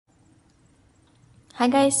Hi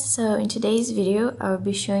guys, so in today's video I'll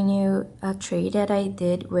be showing you a trade that I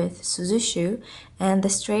did with Suzushoe, and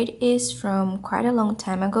this trade is from quite a long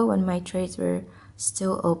time ago when my trades were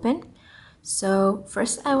still open. So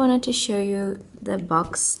first I wanted to show you the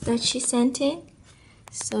box that she sent in.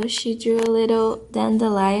 So she drew a little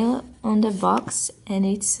dandelion on the box and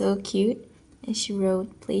it's so cute, and she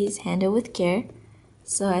wrote please handle with care.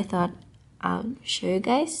 So I thought I'll show you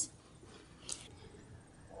guys.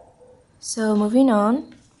 So moving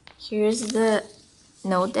on, here's the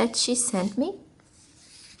note that she sent me,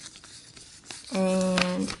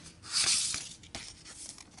 and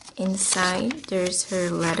inside there's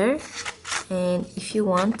her letter, and if you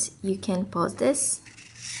want you can pause this.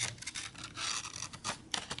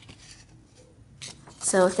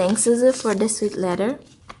 So thanks Suzu for the sweet letter.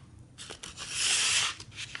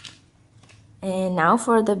 And now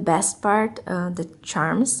for the best part, the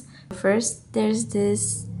charms. First there's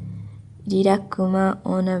this Rirakuma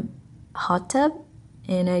on a hot tub,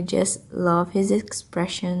 and I just love his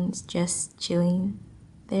expressions just chilling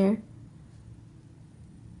there.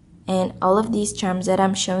 And all of these charms that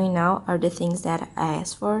I'm showing now are the things that I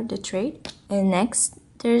asked for the trade. And next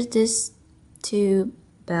there's this two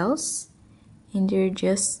bells, and they're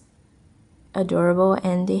just adorable,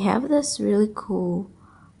 and they have this really cool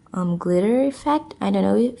glitter effect. I don't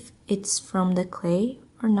know if it's from the clay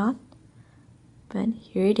or not, but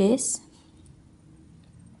here it is.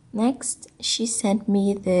 Next, she sent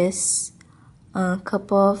me this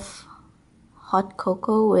cup of hot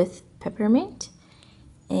cocoa with peppermint,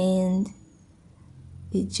 and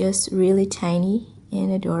it's just really tiny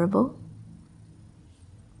and adorable.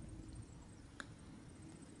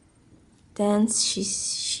 Then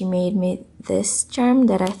she made me this charm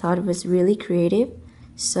that I thought was really creative.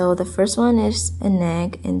 So the first one is an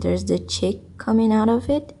egg, and there's the chick coming out of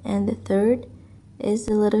it, and the third is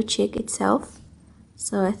the little chick itself.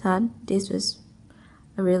 So I thought this was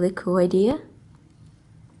a really cool idea.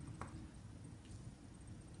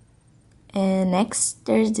 And next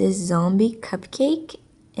there's this zombie cupcake,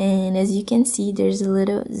 and as you can see there's a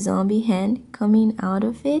little zombie hand coming out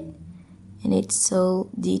of it, and it's so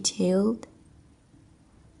detailed,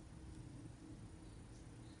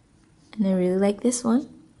 and I really like this one.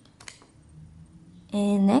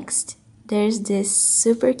 And next there's this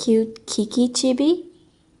super cute Kiki chibi,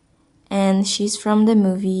 and she's from the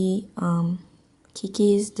movie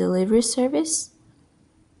Kiki's Delivery Service,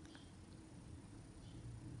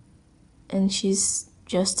 and she's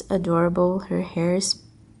just adorable. Her hair is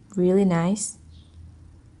really nice.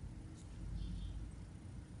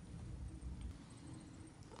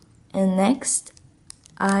 And next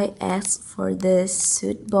I asked for this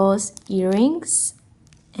Suit Balls earrings,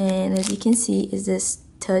 and as you can see is this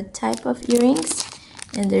stud type of earrings,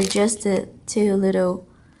 and they're just the two little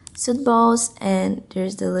Suit Balls, and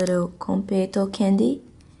there's the little completo candy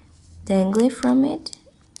dangling from it.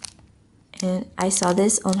 And I saw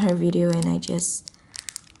this on her video and I just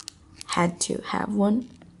had to have one.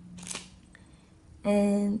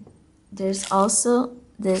 And there's also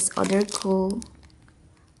this other cool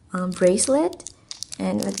bracelet,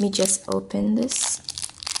 and let me just open this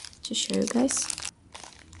to show you guys.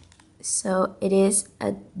 So it is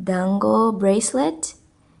a dango bracelet,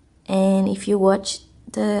 and if you watch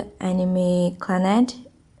the anime Clannad,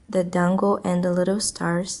 the dango and the little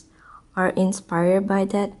stars are inspired by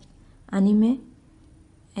that anime,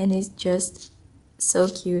 and it's just so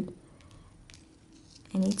cute,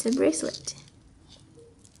 and it's a bracelet.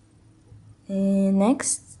 And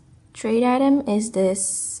next trade item is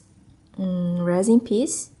this resin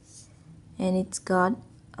piece, and it's got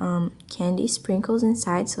candy sprinkles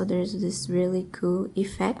inside, so there's this really cool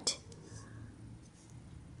effect.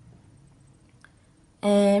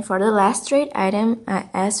 And for the last trade item, I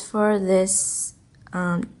asked for this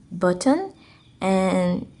button,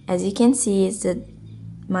 and as you can see it's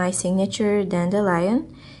my signature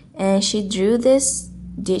dandelion, and she drew this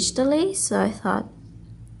digitally, so I thought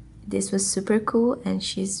this was super cool, and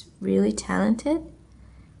she's really talented.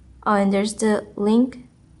 Oh, and there's the link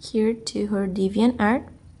here to her DeviantArt.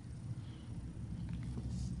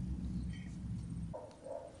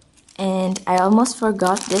 And I almost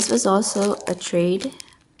forgot, this was also a trade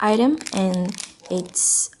item, and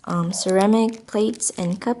it's ceramic plates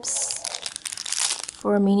and cups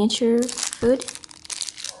for miniature food.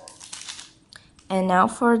 And now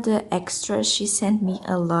for the extras, she sent me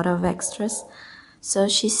a lot of extras. So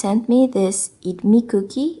she sent me this Eat Me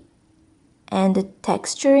cookie, and the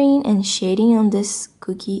texturing and shading on this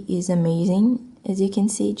cookie is amazing. As you can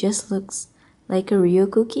see, it just looks like a real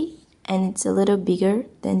cookie, and it's a little bigger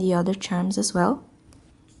than the other charms as well.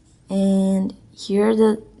 And here are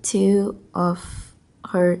the two of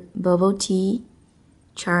her bubble tea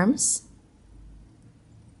charms,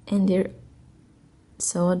 and they're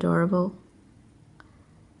so adorable.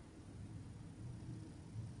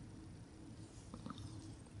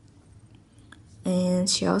 And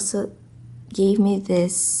she also gave me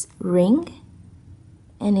this ring,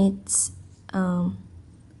 and it's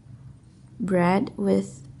bread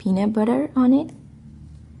with peanut butter on it.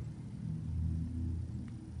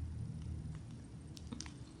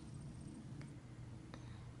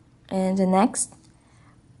 And the next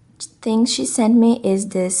thing she sent me is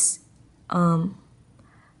this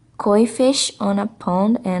koi fish on a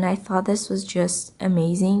pond, and I thought this was just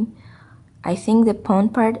amazing. I think the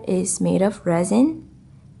pond part is made of resin,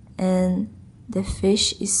 and the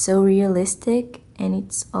fish is so realistic and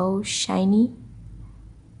it's all shiny.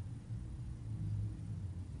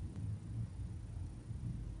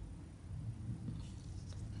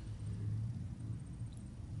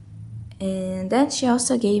 And then she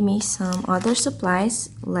also gave me some other supplies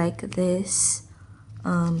like this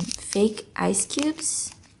fake ice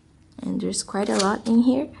cubes, and there's quite a lot in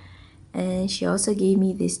here. And she also gave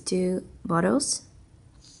me these 2 bottles,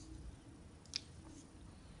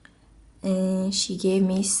 and she gave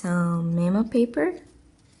me some memo paper.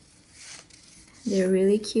 They're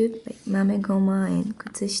really cute, like Mame Goma and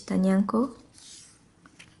CuteTanpopo.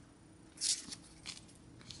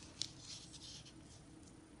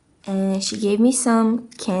 And she gave me some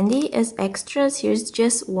candy as extras. Here's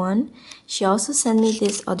just one. She also sent me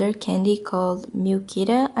this other candy called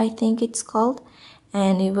Milkita, I think it's called,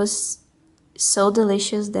 and it was so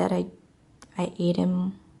delicious that I ate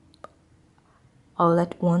them all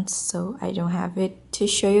at once, so I don't have it to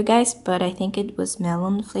show you guys, but I think it was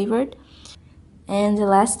melon flavored. And the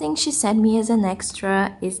last thing she sent me as an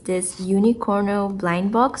extra is this Unicorno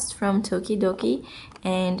blind box from Tokidoki,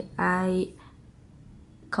 and I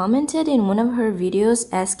commented in one of her videos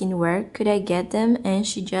asking where could I get them, and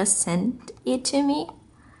she just sent it to me,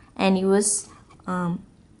 and it was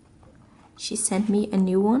she sent me a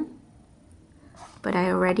new one, but I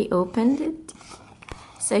already opened it.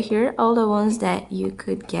 So here are all the ones that you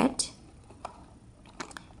could get,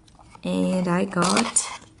 and I got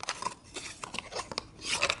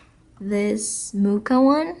this Muka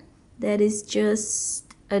one that is just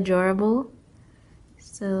adorable.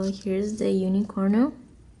 So here's the Unicorno.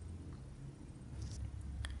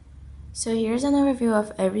 So here's an overview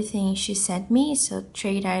of everything she sent me, so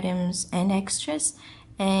trade items and extras,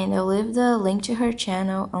 and I'll leave the link to her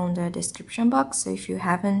channel on the description box, so if you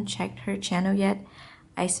haven't checked her channel yet,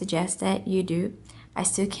 I suggest that you do. I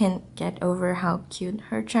still can't get over how cute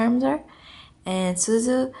her charms are. And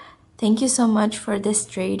Suzu, thank you so much for this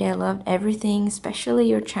trade. I loved everything, especially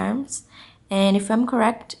your charms. And if I'm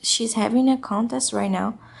correct, she's having a contest right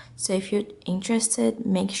now, so if you're interested,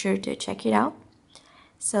 make sure to check it out.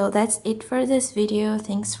 So that's it for this video.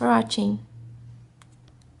 Thanks for watching.